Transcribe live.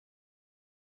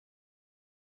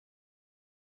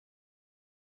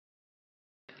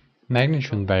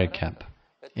Magnetron Varicap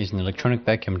is an electronic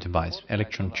vacuum device,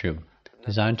 electron tube,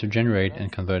 designed to generate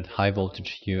and convert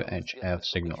high-voltage UHF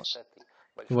signals.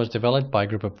 It was developed by a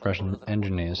group of Russian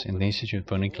engineers in the Institute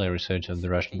for Nuclear Research of the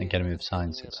Russian Academy of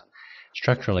Sciences.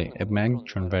 Structurally, a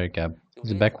magnetron varicap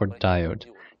is a backward diode.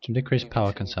 To decrease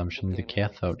power consumption, the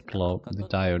cathode globe of the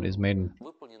diode is made in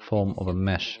form of a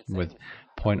mesh with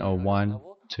 0.01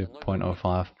 to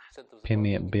 0.05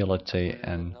 permeability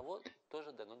and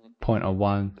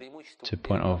 0.01 to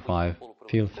 0.05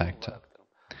 field factor.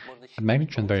 A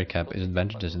magnetron varicap is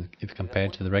advantageous if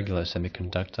compared to the regular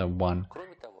semiconductor one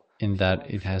in that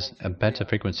it has a better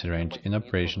frequency range in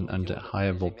operation under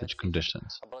higher voltage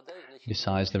conditions.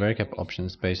 Besides, the varicap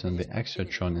options based on the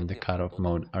axiotron in the cutoff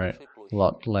mode are a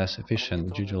lot less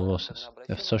efficient due to losses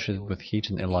associated with heat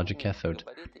and a larger cathode.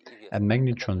 A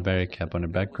magnetron varicap on a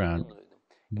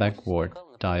backward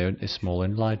diode is smaller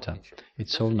and lighter.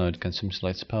 Its solenoid consumes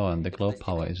less power and the globe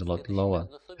power is a lot lower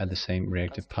at the same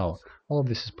reactive power. All of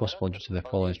this is possible due to the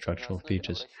following structural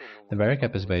features. The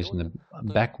varicap is based on the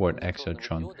backward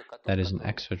axiotron, that is an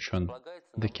axiotron,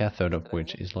 the cathode of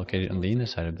which is located on the inner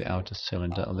side of the outer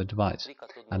cylinder of the device,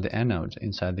 and the anode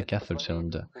inside the cathode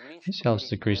cylinder. This helps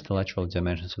decrease the lateral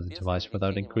dimensions of the device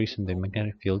without increasing the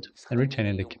magnetic field and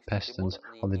retaining the capacitance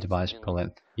of the device per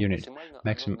length unit,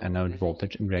 maximum anode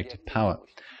voltage and reactive power.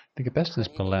 The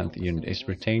capacitance per length unit is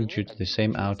retained due to the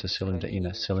same outer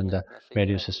cylinder-inner cylinder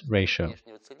radiuses ratio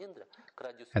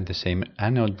and the same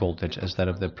anode voltage as that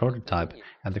of the prototype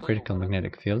and the critical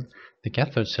magnetic field. The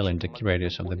cathode cylinder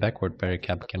radius of the backward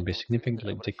varicap can be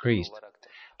significantly decreased.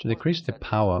 To decrease the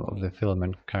power of the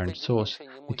filament current source,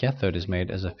 the cathode is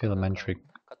made as a filamentary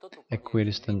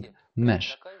equidistant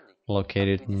mesh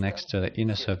located next to the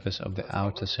inner surface of the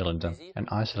outer cylinder and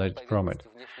isolated from it.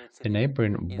 The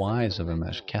neighboring wires of a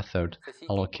mesh cathode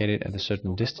are located at a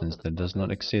certain distance that does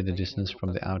not exceed the distance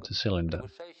from the outer cylinder.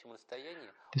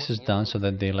 This is done so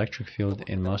that the electric field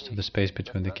in most of the space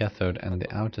between the cathode and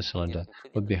the outer cylinder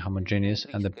would be homogeneous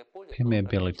and the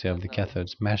permeability of the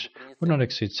cathode's mesh would not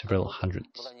exceed several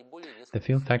hundredths. The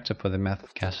field factor for the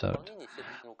cathode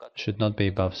should not be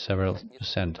above several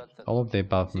 %. All of the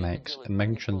above makes a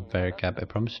magnetron varicap a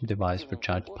promising device for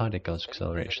charged particles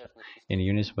acceleration in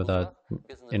units without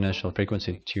inertial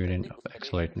frequency tuning of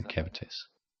accelerating cavities.